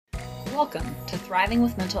Welcome to Thriving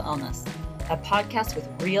with Mental Illness, a podcast with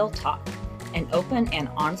real talk, an open and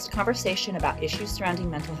honest conversation about issues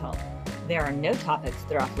surrounding mental health. There are no topics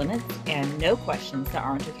that are off limits and no questions that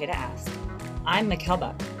aren't okay to ask. I'm Mikkel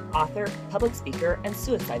Buck, author, public speaker, and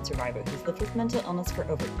suicide survivor who's lived with mental illness for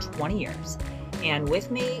over 20 years. And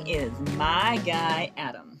with me is my guy,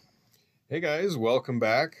 Adam. Hey guys, welcome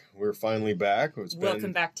back. We're finally back.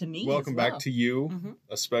 Welcome back to me. Welcome back to you,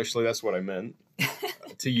 especially. That's what I meant.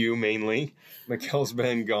 To you mainly. Mikkel's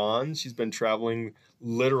been gone. She's been traveling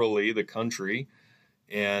literally the country.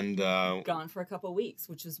 And gone for a couple of weeks,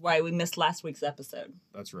 which is why we missed last week's episode.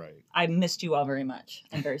 That's right. I missed you all very much.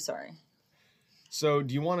 I'm very sorry. So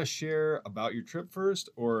do you want to share about your trip first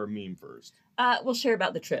or meme first? We'll share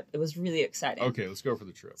about the trip. It was really exciting. Okay, let's go for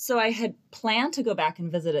the trip. So I had planned to go back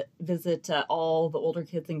and visit all the older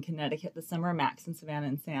kids in Connecticut this summer. Max and Savannah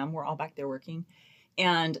and Sam were all back there working.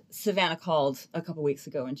 And Savannah called a couple weeks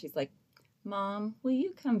ago and she's like, Mom, will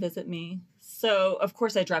you come visit me? So, of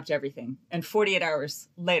course, I dropped everything. And 48 hours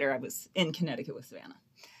later, I was in Connecticut with Savannah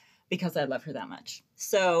because I love her that much.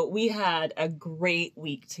 So we had a great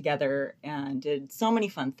week together and did so many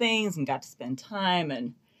fun things and got to spend time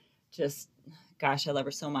and just, gosh, I love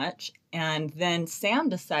her so much. And then Sam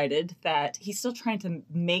decided that he's still trying to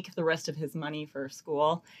make the rest of his money for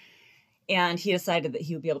school. And he decided that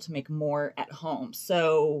he would be able to make more at home.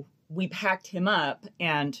 So we packed him up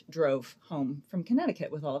and drove home from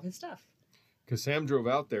Connecticut with all of his stuff. Because Sam drove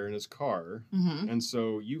out there in his car. Mm-hmm. And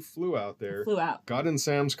so you flew out there. Got in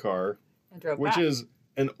Sam's car. And drove which back. Is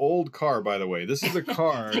an old car, by the way. This is a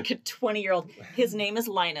car. Like a 20-year-old. His name is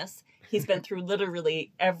Linus. He's been through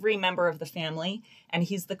literally every member of the family. And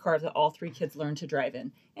he's the car that all three kids learned to drive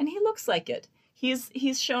in. And he looks like it.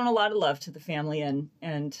 He's shown a lot of love to the family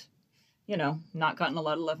and you know, not gotten a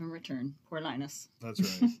lot of love in return. Poor Linus. That's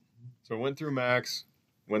right. So went through Max,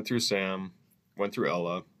 went through Sam, went through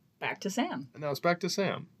Ella. Back to Sam. And now it's back to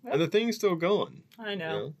Sam. Yep. And the thing's still going. I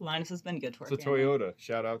know. Linus has been good to our It's a family. Toyota.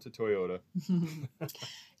 Shout out to Toyota.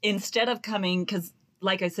 Instead of coming, because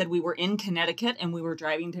like I said, we were in Connecticut and we were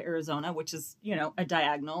driving to Arizona, which is, you know, a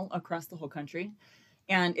diagonal across the whole country.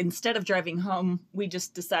 And instead of driving home, we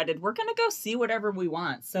just decided we're going to go see whatever we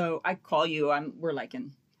want. So I call you. We're like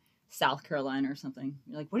in South Carolina or something.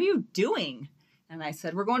 You're like, what are you doing? And I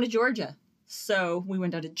said, we're going to Georgia. So we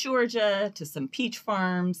went down to Georgia to some peach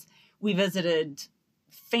farms. We visited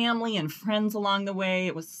family and friends along the way.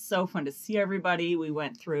 It was so fun to see everybody. We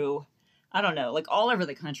went through, I don't know, like all over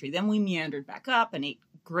the country. Then we meandered back up and ate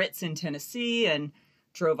grits in Tennessee and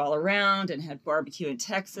drove all around and had barbecue in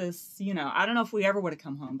Texas. You know, I don't know if we ever would have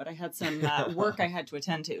come home, but I had some work I had to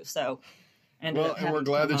attend to. So and we're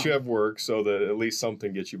glad that you have work so that at least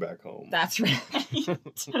something gets you back home. That's right.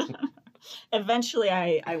 Eventually,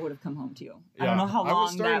 I would have come home to you. Yeah, I don't know how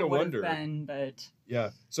long that would have been, but...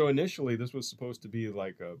 Yeah. So initially, this was supposed to be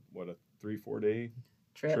like a 3-4 day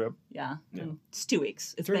trip? Yeah. It's 2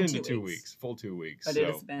 weeks. It's turned been into 2 weeks. Full 2 weeks. But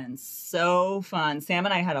it has been so fun. Sam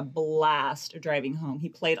and I had a blast driving home. He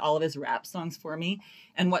played all of his rap songs for me.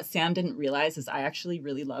 And what Sam didn't realize is I actually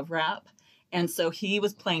really love rap. And so he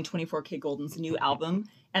was playing 24kGoldn's new album.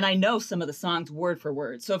 And I know some of the songs word for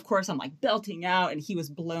word. So, of course, I'm like belting out and he was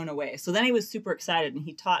blown away. So then he was super excited and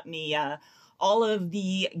he taught me all of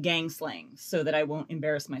the gang slang so that I won't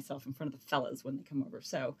embarrass myself in front of the fellas when they come over.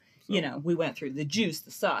 So, you know, we went through the juice,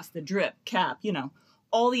 the sauce, the drip, cap, you know,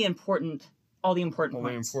 all the important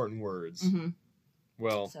words. Mm-hmm.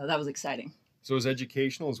 Well. So that was exciting. So it was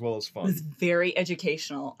educational as well as fun. It was very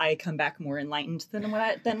educational. I come back more enlightened than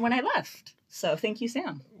when I left. So thank you,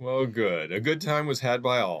 Sam. Well, good. A good time was had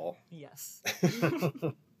by all. Yes.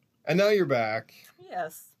 And now you're back.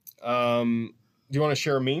 Yes. Do you want to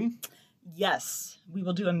share a meme? Yes. We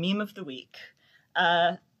will do a meme of the week.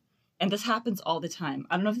 And this happens all the time.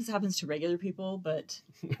 I don't know if this happens to regular people, but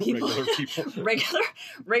regular people.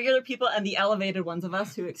 regular people and the elevated ones of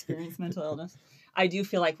us who experience mental illness. I do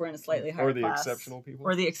feel like we're in a slightly higher class. Exceptional people.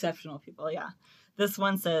 Or the exceptional people, yeah. This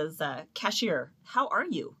one says, cashier, how are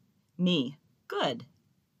you? Me, good.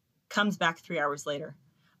 Comes back 3 hours later.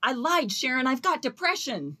 I lied, Sharon, I've got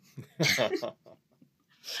depression.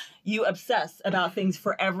 You obsess about things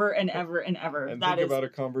forever and ever and ever. And that think about a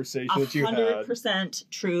conversation that you had. 100%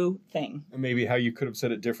 true thing. And maybe how you could have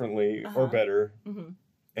said it differently or better. Mm-hmm.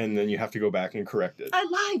 And then you have to go back and correct it. I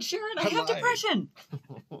lied, Sharon, I have depression.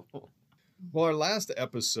 Well, our last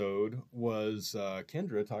episode was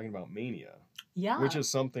Kendra talking about mania. Yeah. Which is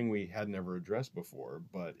something we had never addressed before,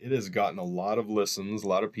 but it has gotten a lot of listens, a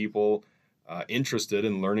lot of people interested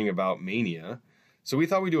in learning about mania. So we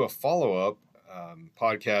thought we'd do a follow-up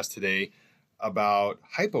podcast today about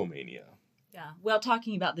hypomania. Yeah. Well,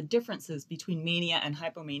 talking about the differences between mania and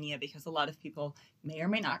hypomania, because a lot of people may or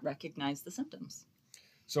may not recognize the symptoms.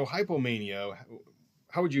 So hypomania,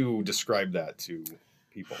 how would you describe that to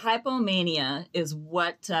people? Hypomania is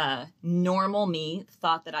what normal me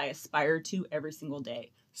thought that I aspired to every single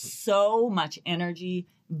day. So much energy,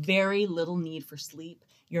 very little need for sleep.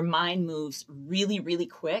 Your mind moves really, really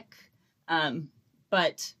quick.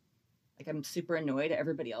 But like I'm super annoyed at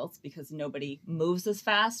everybody else because nobody moves as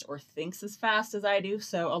fast or thinks as fast as I do.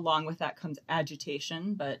 So along with that comes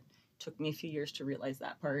agitation, but it took me a few years to realize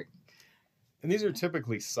that part. And these are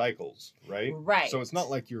typically cycles, right? Right. So it's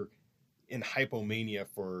not like you're in hypomania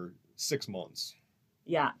for 6 months.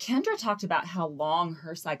 Yeah. Kendra talked about how long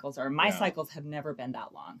her cycles are. My Yeah. cycles have never been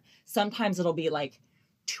that long. Sometimes it'll be like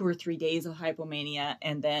 2 or 3 days of hypomania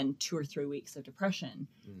and then 2 or 3 weeks of depression.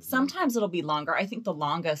 Mhm. Sometimes it'll be longer. I think the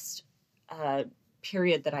longest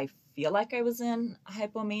period that I feel like I was in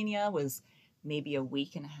hypomania was maybe a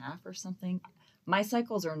week and a half or something. My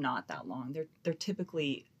cycles are not that long. They're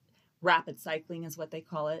typically rapid cycling is what they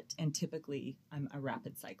call it. And typically I'm a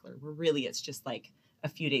rapid cycler where really it's just like a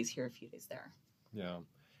few days here, a few days there. Yeah.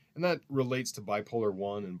 And that relates to bipolar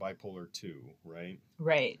 1 and bipolar 2, right?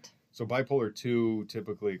 Right. So bipolar 2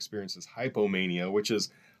 typically experiences hypomania, which is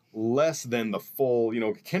less than the full,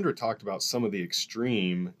 Kendra talked about some of the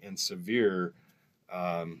extreme and severe.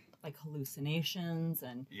 Like hallucinations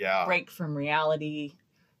and Yeah. break from reality,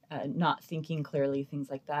 not thinking clearly, things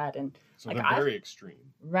like that. And So like they're very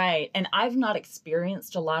extreme. right. And I've not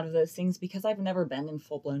experienced a lot of those things because I've never been in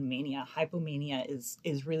full-blown mania. Hypomania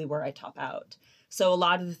is really where I top out. So a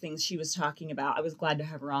lot of the things she was talking about, I was glad to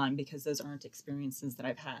have her on because those aren't experiences that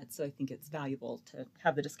I've had. So I think it's valuable to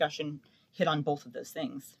have the discussion hit on both of those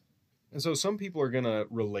things. And so some people are going to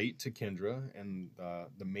relate to Kendra and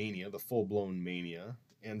the mania, the full-blown mania.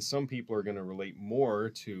 And some people are going to relate more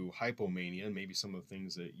to hypomania and maybe some of the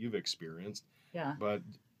things that you've experienced. Yeah. But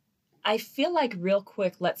I feel like real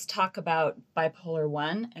quick, let's talk about bipolar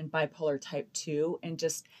 1 and bipolar type 2. And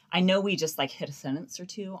just, I know we just like hit a sentence or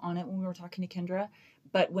two on it when we were talking to Kendra,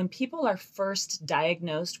 but when people are first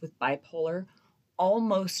diagnosed with bipolar,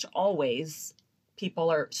 almost always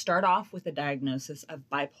people start off with a diagnosis of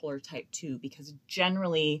bipolar type 2 because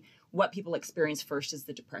generally what people experience first is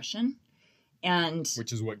the depression. And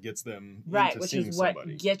which is what gets them right, into which seeing is what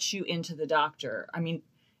somebody. gets you into the doctor. I mean,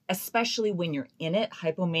 especially when you're in it,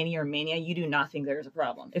 hypomania or mania, you do not think there's a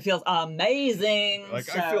problem. It feels amazing.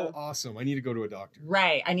 Like, I feel awesome. I need to go to a doctor.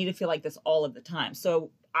 Right. I need to feel like this all of the time.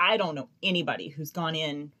 So I don't know anybody who's gone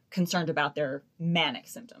in concerned about their manic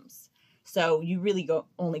symptoms. So you really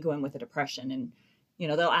only go in with a depression. And,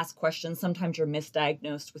 they'll ask questions. Sometimes you're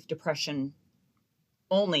misdiagnosed with depression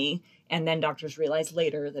only, and then doctors realize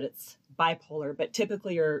later that it's bipolar. But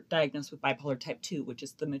typically you're diagnosed with bipolar type 2, which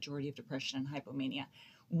is the majority of depression and hypomania.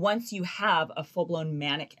 Once you have a full-blown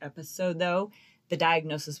manic episode, though, the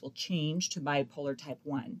diagnosis will change to bipolar type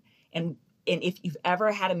 1. And if you've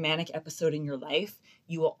ever had a manic episode in your life,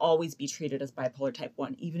 you will always be treated as bipolar type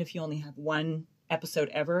 1. Even if you only have one episode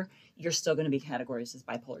ever, you're still going to be categorized as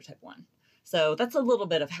bipolar type 1. So that's a little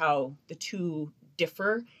bit of how the two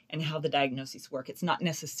differ and how the diagnoses work. It's not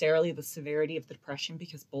necessarily the severity of the depression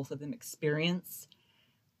because both of them experience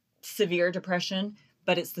severe depression,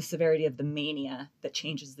 but it's the severity of the mania that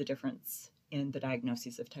changes the difference in the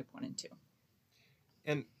diagnoses of type 1 and 2.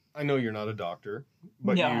 And I know you're not a doctor,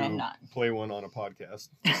 but No, you I'm not. play one on a podcast.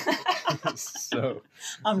 So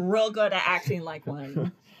I'm real good at acting like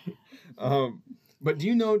one. but do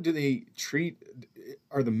you know,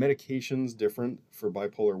 are the medications different for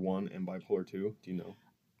bipolar 1 and bipolar 2? Do you know?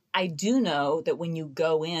 I do know that when you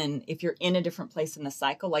go in, if you're in a different place in the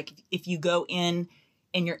cycle, like if you go in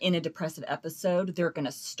and you're in a depressive episode, they're going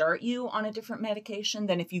to start you on a different medication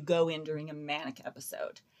than if you go in during a manic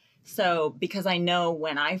episode. So because I know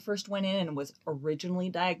when I first went in and was originally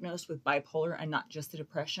diagnosed with bipolar and not just the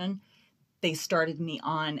depression, they started me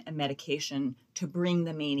on a medication to bring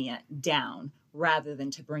the mania down rather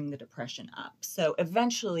than to bring the depression up. So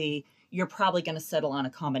eventually you're probably going to settle on a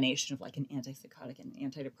combination of like an antipsychotic and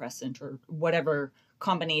antidepressant or whatever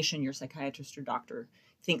combination your psychiatrist or doctor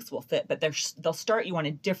thinks will fit. But they'll start you on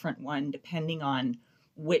a different one depending on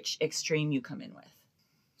which extreme you come in with.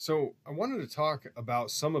 So I wanted to talk about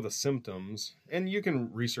some of the symptoms, and you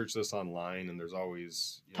can research this online, and there's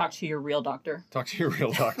always... Talk to your real doctor. Talk to your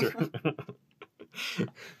real doctor.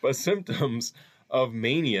 But symptoms of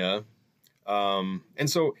mania, and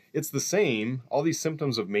so it's the same. All these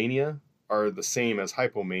symptoms of mania are the same as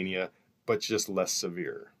hypomania, but just less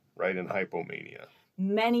severe, right, in hypomania.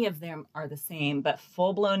 Many of them are the same, but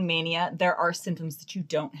full-blown mania, there are symptoms that you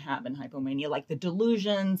don't have in hypomania, like the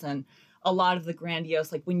delusions and a lot of the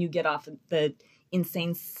grandiose, like when you get off the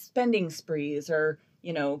insane spending sprees or,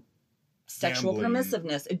 sexual Gambling.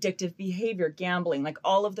 permissiveness, addictive behavior, gambling, like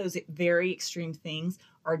all of those very extreme things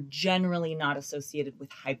are generally not associated with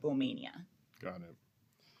hypomania. Got it.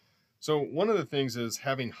 So one of the things is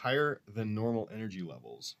having higher than normal energy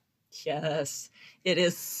levels. Yes, it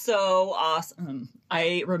is so awesome.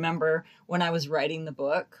 I remember when I was writing the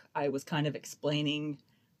book, I was kind of explaining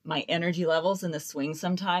my energy levels in the swing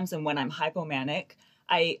sometimes. And when I'm hypomanic,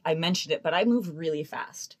 I mentioned it, but I move really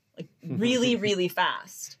fast, like really, really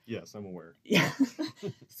fast. Yes, I'm aware. Yeah.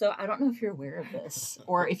 So I don't know if you're aware of this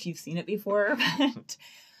or if you've seen it before,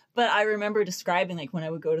 but I remember describing like when I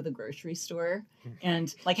would go to the grocery store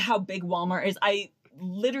and like how big Walmart is.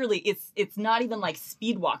 Literally it's not even like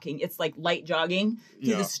speed walking, it's like light jogging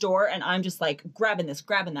through the store, and I'm just like grabbing this,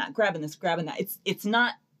 grabbing that, grabbing this, grabbing that.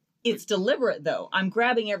 It's deliberate though. I'm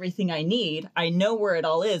grabbing everything I need. I know where it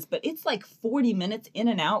all is, but it's like 40 minutes in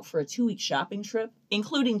and out for a 2-week shopping trip,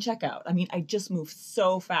 including checkout. I mean, I just move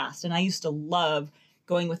so fast, and I used to love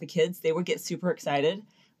going with the kids. They would get super excited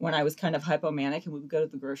when I was kind of hypomanic and we would go to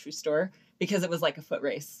the grocery store because it was like a foot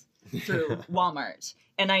race through Walmart.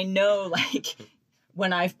 And I know like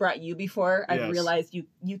when I've brought you before, I've realized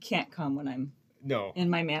you can't come when I'm in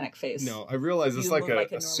my manic phase. No, I realize it's like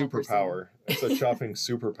a superpower. It's a shopping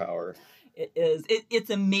superpower. It is. It's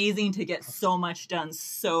amazing to get so much done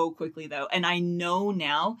so quickly, though. And I know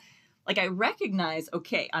now, like I recognize,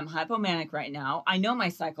 okay, I'm hypomanic right now. I know my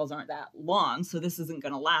cycles aren't that long, so this isn't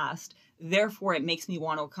going to last. Therefore, it makes me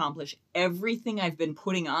want to accomplish everything I've been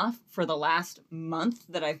putting off for the last month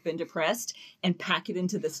that I've been depressed and pack it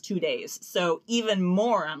into this 2 days. So even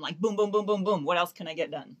more, I'm like, boom, boom, boom, boom, boom. What else can I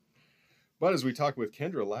get done? But as we talked with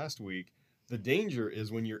Kendra last week, the danger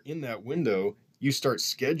is when you're in that window, you start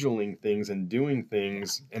scheduling things and doing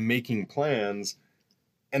things and making plans,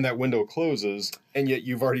 and that window closes, and yet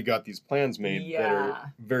you've already got these plans made that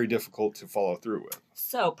are very difficult to follow through with.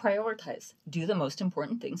 So prioritize. Do the most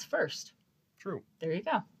important things first. True. There you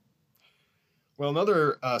go. Well,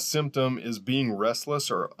 another symptom is being restless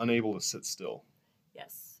or unable to sit still.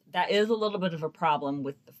 Yes, that is a little bit of a problem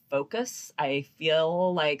with the focus. I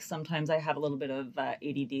feel like sometimes I have a little bit of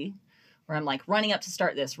ADD, where I'm like running up to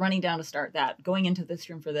start this, running down to start that, going into this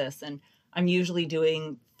room for this, and I'm usually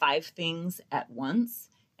doing 5 things at once.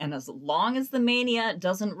 And as long as the mania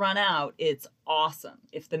doesn't run out, it's awesome.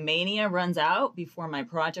 If the mania runs out before my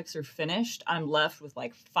projects are finished, I'm left with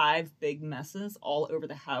like 5 big messes all over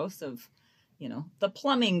the house of, the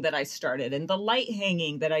plumbing that I started and the light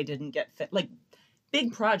hanging that I didn't get fit. Like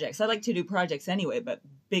big projects. I like to do projects anyway, but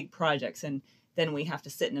big projects. And then we have to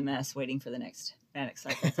sit in a mess waiting for the next manic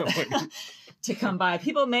cycle to come by.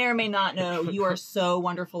 People may or may not know you are so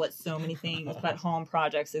wonderful at so many things, but home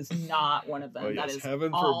projects is not one of them. Well, yes, that is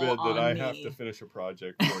heaven all forbid that I me. have to finish a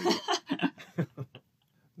project for you.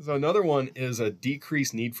 So another one is a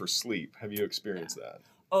decreased need for sleep. Have you experienced that?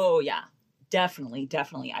 Oh, yeah.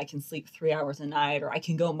 Definitely. I can sleep 3 hours a night, or I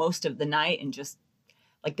can go most of the night and just,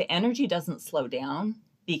 like, the energy doesn't slow down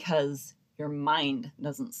because your mind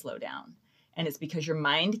doesn't slow down. And it's because your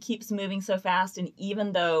mind keeps moving so fast. And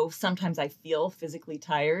even though sometimes I feel physically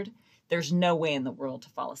tired, there's no way in the world to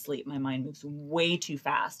fall asleep. My mind moves way too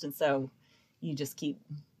fast. And so you just keep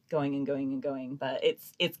going and going and going. But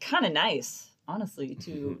it's kind of nice, honestly,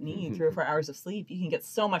 to need 3 or 4 hours of sleep. You can get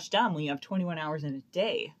so much done when you have 21 hours in a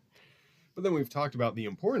day. But then we've talked about the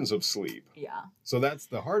importance of sleep. Yeah. So that's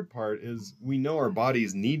the hard part, is we know our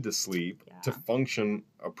bodies need to sleep to function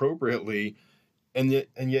appropriately. And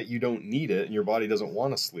yet you don't need it, and your body doesn't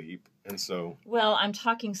want to sleep. And so... Well, I'm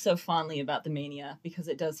talking so fondly about the mania because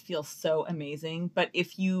it does feel so amazing. But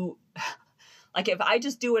if you... Like, if I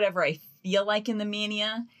just do whatever I feel like in the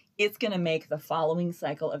mania, it's going to make the following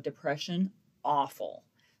cycle of depression awful.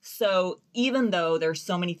 So even though there's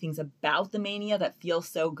so many things about the mania that feel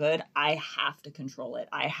so good, I have to control it.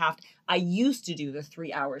 I used to do the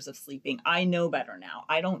 3 hours of sleeping. I know better now.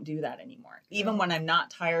 I don't do that anymore. Even when I'm not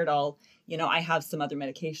tired, I have some other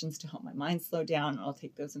medications to help my mind slow down, and I'll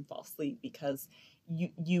take those and fall asleep, because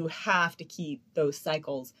you have to keep those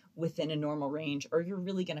cycles within a normal range or you're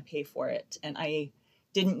really going to pay for it. And I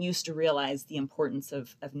didn't used to realize the importance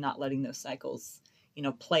of not letting those cycles,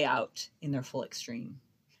 play out in their full extreme.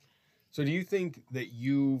 So do you think that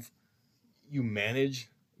you manage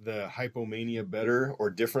the hypomania better or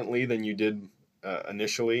differently than you did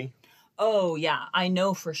initially? Oh, yeah. I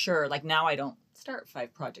know for sure. Like now I don't start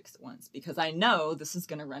 5 projects at once because I know this is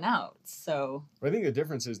going to run out. So I think the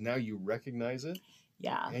difference is now you recognize it.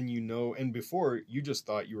 Yeah. And and before you just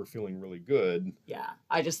thought you were feeling really good. Yeah.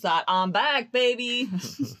 I just thought, I'm back, baby.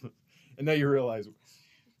 And now you realize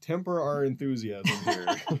temper our enthusiasm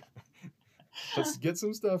here. Let's get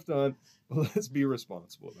some stuff done. Let's be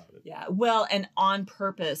responsible about it. Yeah. Well, and on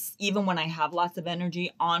purpose, even when I have lots of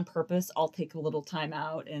energy, on purpose, I'll take a little time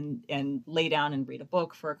out and lay down and read a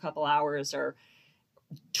book for a couple hours, or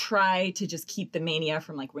try to just keep the mania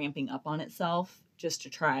from like ramping up on itself, just to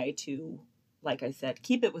try to, like I said,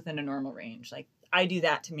 keep it within a normal range. Like I do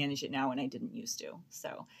that to manage it now and I didn't used to.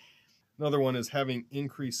 So another one is having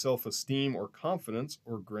increased self-esteem or confidence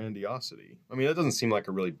or grandiosity. I mean, that doesn't seem like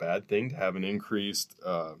a really bad thing to have an increased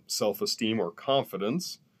self-esteem or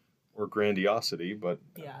confidence or grandiosity, but...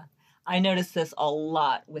 Yeah. I noticed this a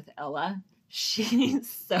lot with Ella. She's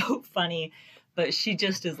so funny, but she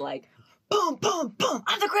just is like, boom, boom, boom,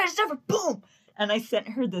 I'm the greatest ever, boom! And I sent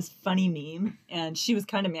her this funny meme, and she was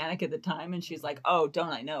kind of manic at the time, and she's like, oh, don't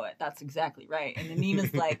I know it? That's exactly right. And the meme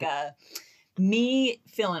is like... me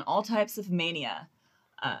feeling all types of mania.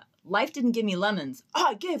 Life didn't give me lemons.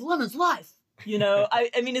 I gave lemons life. You know,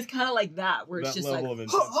 I mean, it's kind of like that, where it's that just level like, of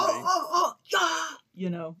intensity. Yeah, you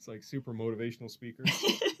know. It's like super motivational speaker.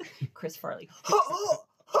 Chris Farley.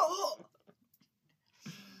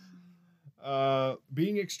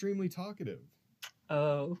 Being extremely talkative.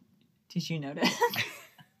 Oh, did you notice?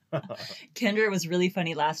 Kendra was really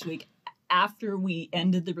funny last week. After we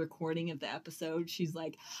ended the recording of the episode, she's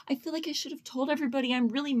like, I feel like I should have told everybody I'm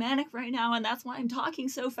really manic right now, and that's why I'm talking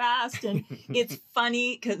so fast. And it's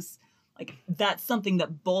funny because like that's something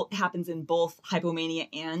that both happens in both hypomania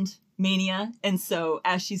and mania. And so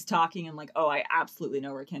as she's talking, I'm like, oh, I absolutely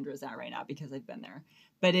know where Kendra's at right now because I've been there.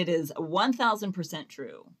 But it is 1000%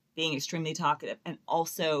 true, being extremely talkative and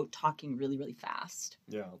also talking really, really fast.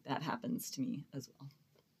 Yeah. That happens to me as well.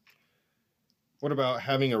 What about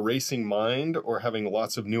having a racing mind or having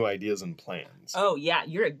lots of new ideas and plans? Oh, yeah.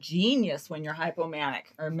 You're a genius when you're hypomanic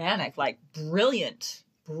or manic. Like, brilliant.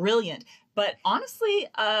 Brilliant. But honestly,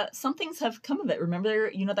 some things have come of it. Remember,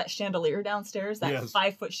 you know, that chandelier downstairs? That Yes.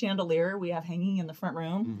 5-foot chandelier we have hanging in the front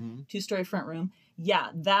room? 2-story front room? Yeah,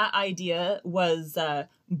 that idea was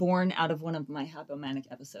born out of one of my hypomanic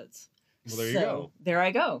episodes. Well, there you go. There I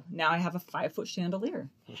go. Now I have a 5-foot chandelier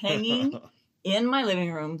hanging in my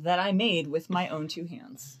living room that I made with my own 2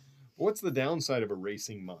 hands. What's the downside of a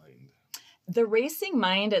racing mind? The racing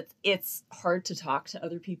mind, it's hard to talk to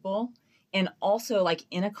other people. And also, like,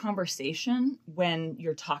 in a conversation, when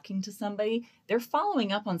you're talking to somebody, they're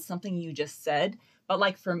following up on something you just said. But,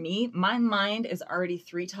 like, for me, my mind is already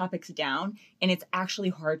 3 topics down, and it's actually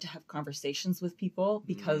hard to have conversations with people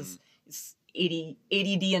because it's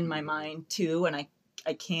ADD in my mind, too, and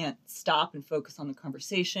I can't stop and focus on the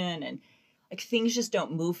conversation, and like things just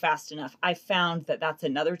don't move fast enough. I found that that's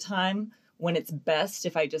another time when it's best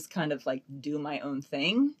if I just kind of like do my own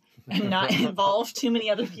thing and not involve too many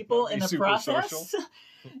other people in the process.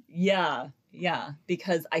 Yeah,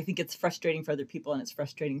 because I think it's frustrating for other people and it's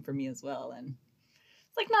frustrating for me as well. And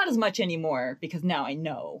it's like not as much anymore because now I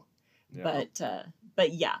know. Yeah.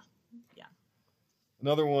 But yeah.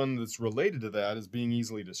 Another one that's related to that is being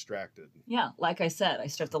easily distracted. Yeah, like I said, I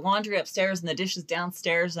start the laundry upstairs and the dishes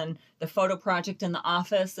downstairs and the photo project in the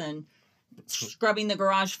office and scrubbing the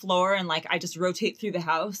garage floor, and like I just rotate through the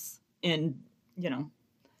house in, you know,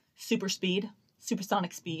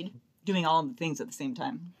 supersonic speed, doing all of the things at the same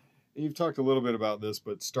time. You've talked a little bit about this,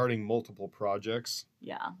 but starting multiple projects.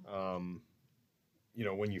 Yeah. You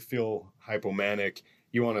know, when you feel hypomanic,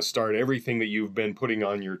 you want to start everything that you've been putting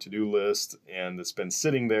on your to-do list and that's been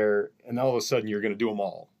sitting there, and all of a sudden you're going to do them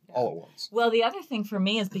all at once. Well, the other thing for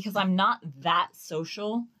me is because I'm not that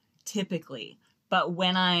social typically, but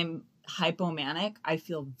when I'm hypomanic, I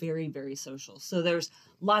feel very, very social. So there's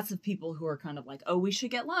lots of people who are kind of like, oh, we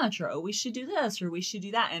should get lunch, or oh, we should do this, or we should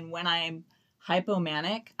do that. And when I'm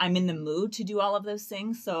hypomanic, I'm in the mood to do all of those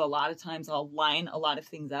things. So a lot of times I'll line a lot of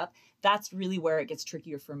things up. That's really where it gets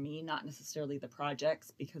trickier for me, not necessarily the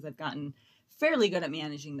projects, because I've gotten fairly good at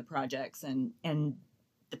managing the projects and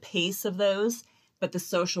the pace of those. But the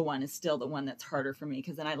social one is still the one that's harder for me,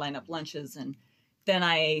 because then I line up lunches and then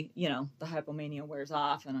the hypomania wears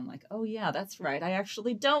off and I'm like, oh yeah, that's right. I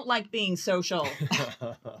actually don't like being social.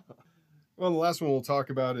 Well, the last one we'll talk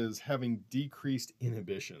about is having decreased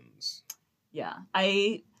inhibitions. Yeah.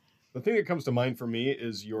 The thing that comes to mind for me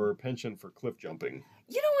is your penchant for cliff jumping.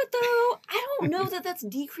 You know what, though? I don't know that that's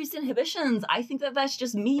decreased inhibitions. I think that that's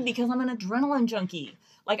just me because I'm an adrenaline junkie.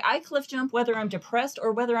 Like, I cliff jump whether I'm depressed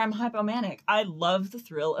or whether I'm hypomanic. I love the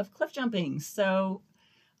thrill of cliff jumping. So,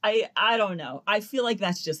 I don't know. I feel like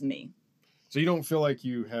that's just me. So you don't feel like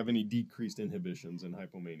you have any decreased inhibitions in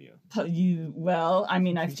hypomania? Well, I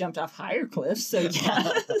mean, I've jumped off higher cliffs, so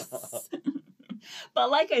yes. But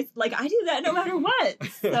like I do that no matter what.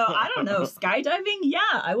 So I don't know. Skydiving, yeah,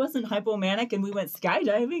 I wasn't hypomanic and we went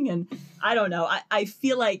skydiving, and I don't know. I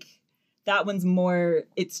feel like that one's more,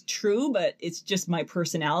 it's true, but it's just my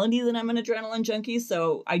personality that I'm an adrenaline junkie.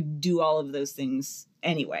 So I do all of those things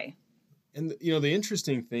anyway. And the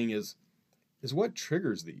interesting thing is what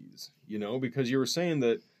triggers these, because you were saying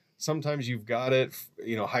that sometimes you've got it,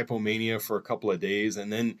 hypomania for a couple of days,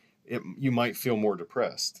 and then you might feel more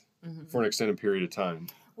depressed for an extended period of time.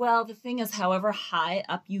 Well, the thing is, however high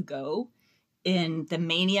up you go in the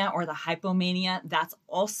mania or the hypomania, that's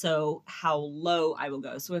also how low I will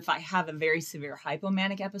go. So if I have a very severe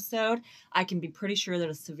hypomanic episode, I can be pretty sure that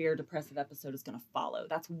a severe depressive episode is going to follow.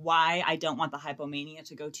 That's why I don't want the hypomania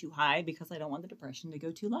to go too high, because I don't want the depression to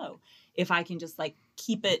go too low. If I can just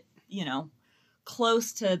keep it,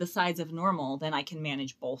 close to the sides of normal, then I can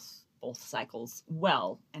manage both cycles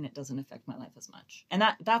well, and it doesn't affect my life as much. And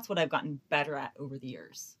that's what I've gotten better at over the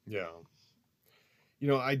years. Yeah.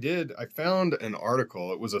 I found an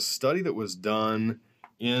article. It was a study that was done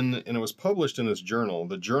and it was published in this journal,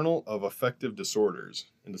 the Journal of Affective Disorders,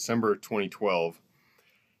 in December 2012.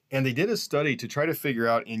 And they did a study to try to figure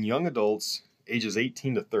out in young adults ages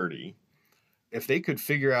 18 to 30, if they could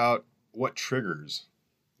figure out what triggers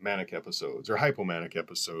manic episodes or hypomanic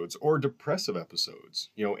episodes or depressive episodes.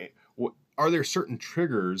 Are there certain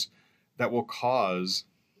triggers that will cause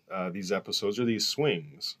these episodes or these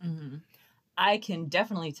swings? Mm-hmm. I can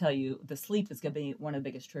definitely tell you the sleep is going to be one of the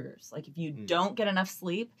biggest triggers. Like if you don't get enough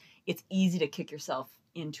sleep, it's easy to kick yourself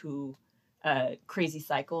into a crazy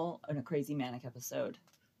cycle and a crazy manic episode,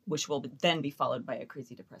 which will then be followed by a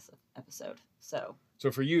crazy depressive episode. So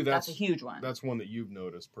for you, that's a huge one. That's one that you've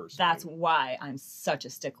noticed personally. That's why I'm such a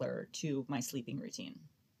stickler to my sleeping routine.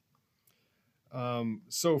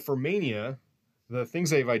 So for mania, the things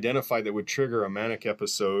they've identified that would trigger a manic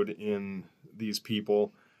episode in these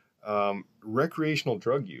people, recreational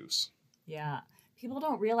drug use. Yeah. People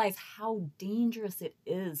don't realize how dangerous it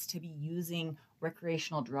is to be using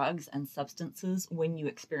recreational drugs and substances when you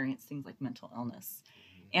experience things like mental illness.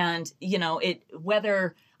 And,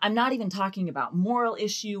 whether I'm not even talking about moral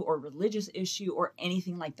issue or religious issue or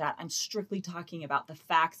anything like that. I'm strictly talking about the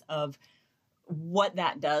facts of what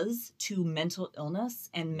that does to mental illness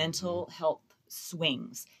and mental health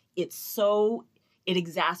swings. It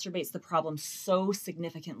exacerbates the problem so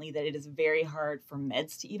significantly that it is very hard for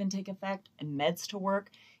meds to even take effect and meds to work.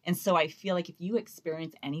 And so I feel like if you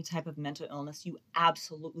experience any type of mental illness, you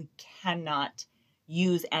absolutely cannot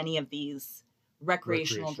use any of these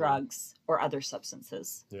recreational drugs or other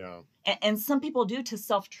substances. Yeah. And some people do to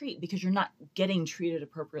self-treat because you're not getting treated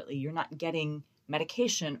appropriately. You're not getting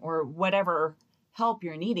medication or whatever help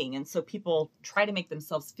you're needing. And so people try to make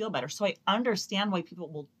themselves feel better. So I understand why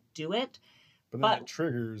people will do it. But then that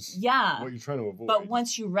triggers what you're trying to avoid. But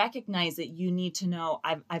once you recognize it, you need to know,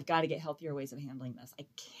 I've got to get healthier ways of handling this. I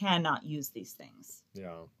cannot use these things.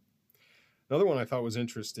 Yeah. Another one I thought was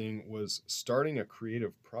interesting was starting a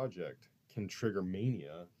creative project can trigger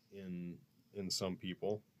mania in some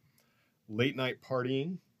people. Late night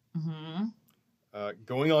partying.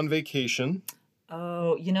 Going on vacation.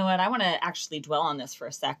 Oh, you know what? I want to actually dwell on this for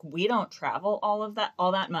a sec. We don't travel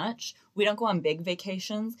all that much. We don't go on big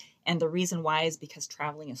vacations. And the reason why is because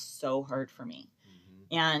traveling is so hard for me.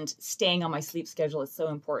 And staying on my sleep schedule is so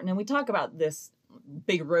important. And we talk about this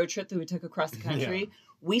big road trip that we took across the country. Yeah.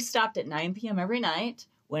 We stopped at 9 p.m. every night,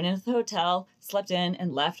 went into the hotel, slept in,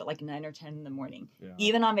 and left at 9 or 10 in the morning. Yeah.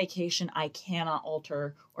 Even on vacation, I cannot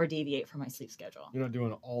alter or deviate from my sleep schedule. You're not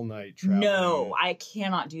doing all-night travel. No, I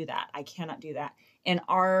cannot do that. And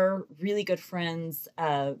our really good friends,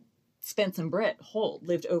 Spence and Britt Holt,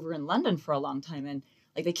 lived over in London for a long time. And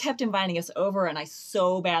they kept inviting us over, and I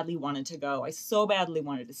so badly wanted to go. I so badly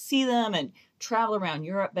wanted to see them and travel around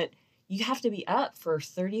Europe. But you have to be up for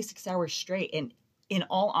 36 hours straight. And in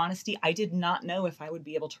all honesty, I did not know if I would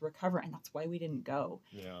be able to recover, and that's why we didn't go.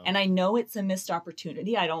 Yeah. And I know it's a missed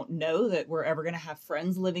opportunity. I don't know that we're ever going to have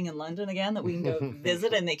friends living in London again that we can go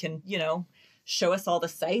visit and they can, show us all the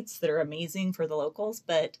sites that are amazing for the locals.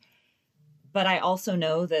 But I also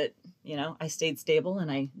know that, I stayed stable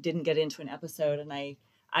and I didn't get into an episode. And I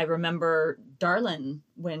remember Darlin,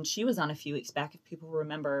 when she was on a few weeks back, if people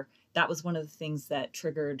remember, that was one of the things that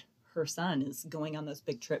triggered her son, is going on those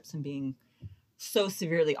big trips and being so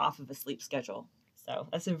severely off of a sleep schedule. So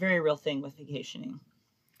that's a very real thing with vacationing.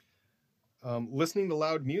 Listening to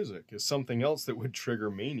loud music is something else that would trigger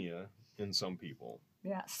mania in some people.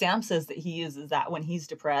 Yeah. Sam says that he uses that when he's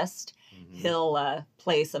depressed. He'll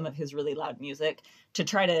play some of his really loud music to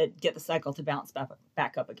try to get the cycle to bounce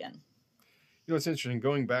back up again. It's interesting.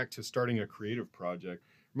 Going back to starting a creative project,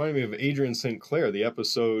 Reminded me of Adrienne St. Clair, the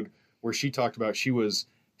episode where she talked about she was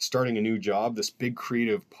starting a new job, this big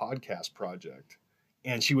creative podcast project.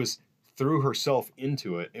 And she threw herself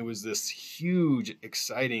into it. It was this huge,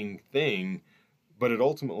 exciting thing, but it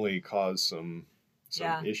ultimately caused some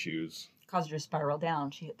issues. Caused her to spiral down.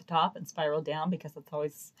 She hit the top and spiraled down because that's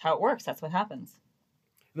always how it works. That's what happens.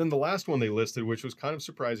 And then the last one they listed, which was kind of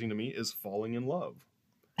surprising to me, is falling in love.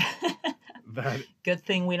 Good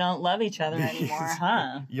thing we don't love each other anymore,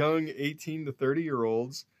 huh? Young 18 to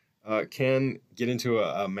 30-year-olds can get into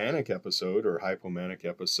a manic episode or hypomanic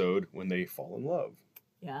episode when they fall in love.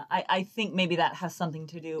 Yeah, I think maybe that has something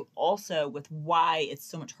to do also with why it's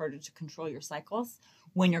so much harder to control your cycles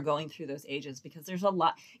when you're going through those ages, because there's a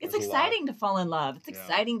lot. It's exciting to fall in love. It's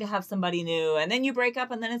exciting to have somebody new, and then you break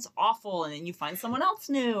up and then it's awful, and then you find someone else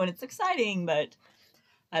new and it's exciting, but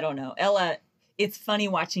I don't know. Ella, it's funny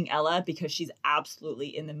watching Ella because she's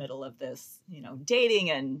absolutely in the middle of this,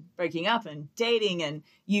 dating and breaking up and dating, and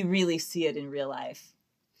you really see it in real life.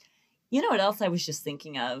 You know what else I was just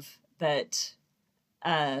thinking of that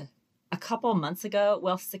a couple months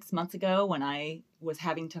ago, 6 months ago, when I was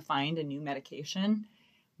having to find a new medication,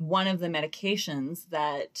 one of the medications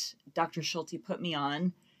that Dr. Schulte put me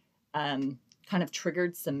on kind of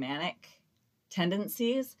triggered some manic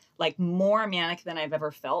tendencies, like more manic than I've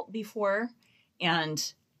ever felt before.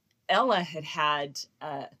 And Ella had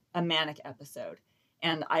a manic episode,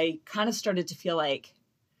 and I kind of started to feel like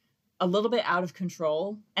a little bit out of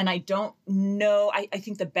control. And I don't know, I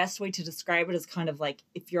think the best way to describe it is kind of like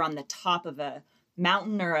if you're on the top of a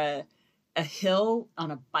mountain or a hill on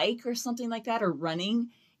a bike or something like that, or running,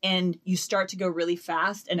 and you start to go really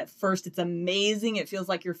fast. And at first it's amazing. It feels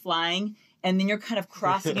like you're flying. And then you're kind of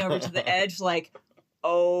crossing over to the edge like,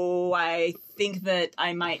 oh, I think that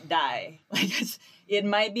I might die. Like it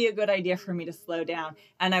might be a good idea for me to slow down.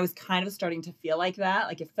 And I was kind of starting to feel like that.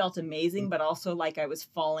 Like it felt amazing, but also like I was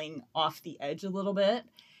falling off the edge a little bit.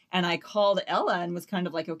 And I called Ella and was kind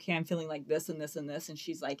of like, okay, I'm feeling like this and this and this. And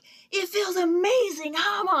she's like, it feels amazing,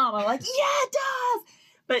 huh, Mom? I'm like, yeah, it does.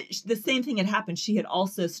 But the same thing had happened. She had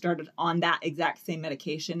also started on that exact same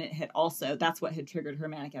medication. That's what had triggered her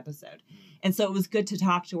manic episode. And so it was good to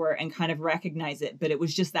talk to her and kind of recognize it. But it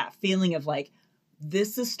was just that feeling of like,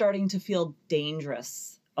 this is starting to feel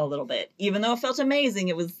dangerous a little bit. Even though it felt amazing,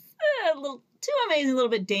 it was a little too amazing, a little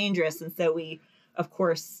bit dangerous. And so we, of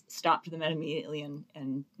course, stopped the med immediately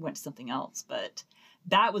and went to something else. But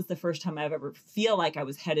that was the first time I've ever feel like I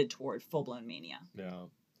was headed toward full-blown mania. Yeah.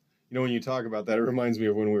 When you talk about that, it reminds me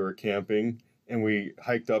of when we were camping and we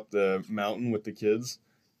hiked up the mountain with the kids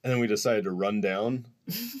and then we decided to run down.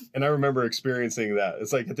 And I remember experiencing that.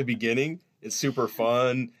 It's like at the beginning, it's super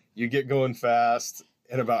fun. You get going fast,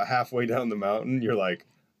 and about halfway down the mountain, you're like,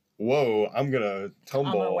 whoa, I'm going to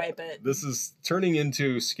tumble. I'm going to wipe it. This is turning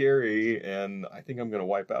into scary, and I think I'm going to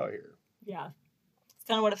wipe out here. Yeah. It's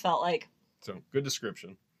kind of what it felt like. So, good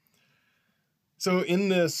description. So in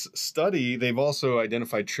this study, they've also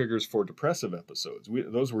identified triggers for depressive episodes.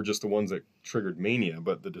 Those were just the ones that triggered mania,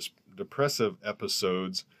 but the depressive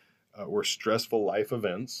episodes were stressful life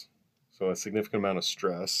events, so a significant amount of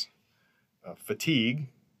stress, fatigue,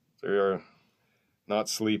 so you're not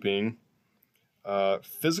sleeping,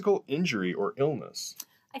 physical injury or illness.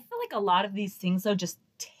 I feel like a lot of these things, though, just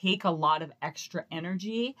take a lot of extra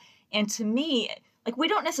energy. And to me, like, we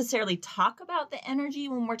don't necessarily talk about the energy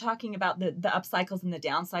when we're talking about the up cycles and the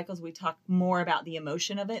down cycles. We talk more about the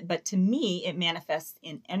emotion of it. But to me, it manifests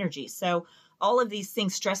in energy. So all of these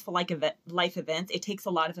things, stressful life events, it takes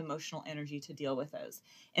a lot of emotional energy to deal with those.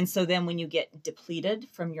 And so then when you get depleted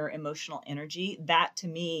from your emotional energy, that to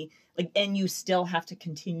me, like, and you still have to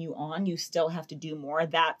continue on, you still have to do more.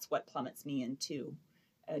 That's what plummets me into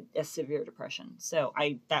a severe depression. So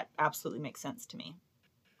that absolutely makes sense to me.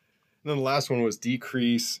 And then the last one was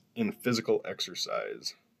decrease in physical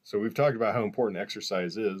exercise. So we've talked about how important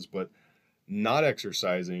exercise is, but not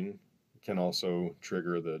exercising can also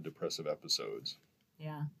trigger the depressive episodes.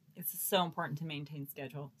 Yeah, it's so important to maintain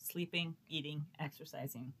schedule. Sleeping, eating,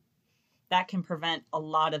 exercising. That can prevent a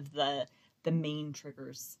lot of the main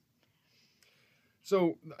triggers.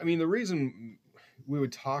 So, I mean, the reason we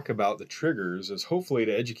would talk about the triggers is hopefully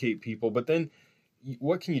to educate people, but then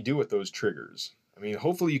what can you do with those triggers? I mean,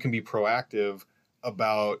 hopefully you can be proactive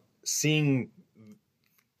about seeing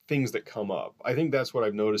things that come up. I think that's what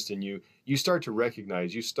I've noticed in you. You start to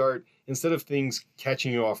recognize, instead of things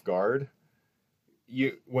catching you off guard,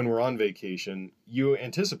 when we're on vacation, you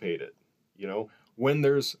anticipate it. When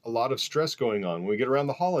there's a lot of stress going on, when we get around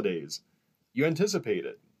the holidays, you anticipate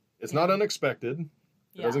it. It's not unexpected,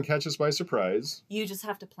 It doesn't catch us by surprise. You just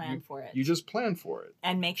have to plan for it. You just plan for it.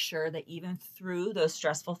 And make sure that even through those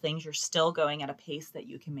stressful things, you're still going at a pace that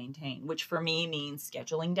you can maintain, which for me means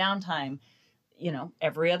scheduling downtime,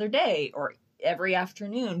 every other day or every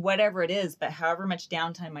afternoon, whatever it is. But however much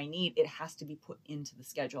downtime I need, it has to be put into the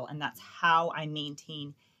schedule. And that's how I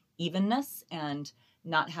maintain evenness and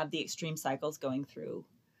not have the extreme cycles going through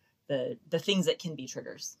the things that can be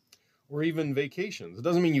triggers. Or even vacations. It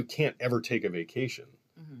doesn't mean you can't ever take a vacation.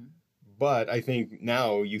 Mm-hmm. But I think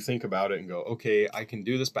now you think about it and go, okay, I can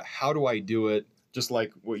do this, but how do I do it? Just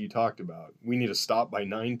like what you talked about. We need to stop by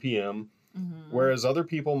 9 p.m. Mm-hmm. Whereas other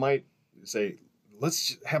people might say,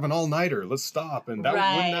 let's have an all-nighter. Let's stop. And wouldn't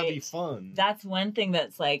that be fun? That's one thing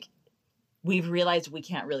that's like, we've realized we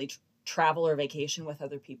can't really travel or vacation with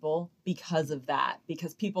other people because of that.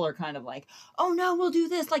 Because people are kind of like, oh no, we'll do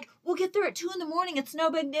this. Like, we'll get there at 2 a.m. It's no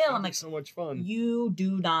big deal. I'm like, so much fun. You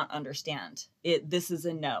do not understand it. This is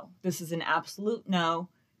a no. This is an absolute no.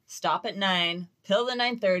 Stop at 9, pill at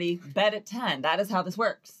 9:30, bed at 10. That is how this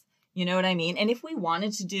works. You know what I mean? And if we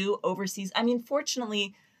wanted to do overseas,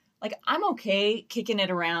 fortunately, like, I'm okay kicking it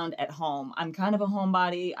around at home. I'm kind of a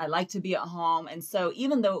homebody. I like to be at home. And so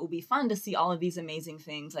even though it will be fun to see all of these amazing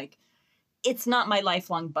things, like, it's not my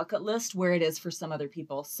lifelong bucket list where it is for some other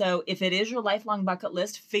people. So if it is your lifelong bucket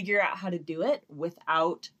list, figure out how to do it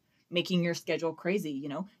without making your schedule crazy.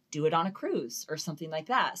 Do it on a cruise or something like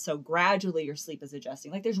that. So gradually your sleep is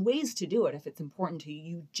adjusting. Like, there's ways to do it if it's important to you.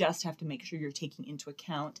 You just have to make sure you're taking into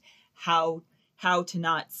account how to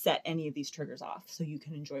not set any of these triggers off so you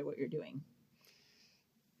can enjoy what you're doing.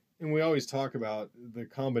 And we always talk about the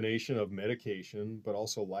combination of medication, but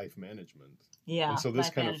also life management. Yeah. And so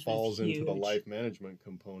this kind of falls into the life management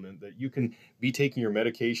component, that you can be taking your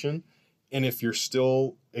medication, and if you're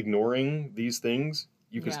still ignoring these things,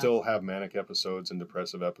 you can still have manic episodes and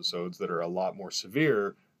depressive episodes that are a lot more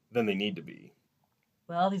severe than they need to be.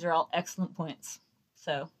 Well, these are all excellent points.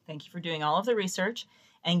 So thank you for doing all of the research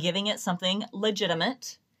and giving it something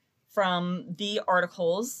legitimate from the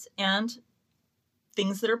articles and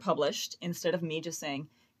things that are published, instead of me just saying,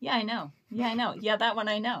 yeah, I know. Yeah, I know. Yeah, that one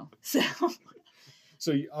I know. So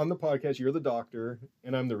on the podcast, you're the doctor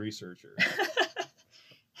and I'm the researcher.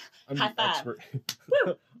 I'm High the five.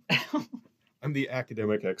 expert. I'm the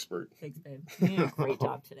academic expert. Thanks, babe. You did a great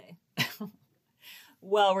job today.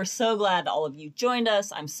 Well, we're so glad all of you joined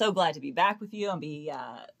us. I'm so glad to be back with you and be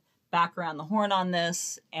back around the horn on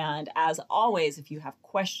this. And as always, if you have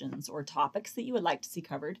questions or topics that you would like to see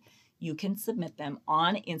covered, you can submit them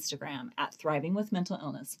on Instagram at Thriving with Mental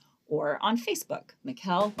Illness or on Facebook,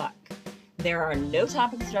 Mikkel Buck. There are no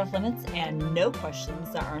topics or off limits and no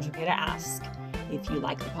questions that aren't okay to ask. If you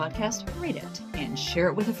like the podcast, rate it and share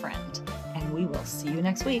it with a friend. And we will see you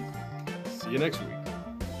next week. See you next week.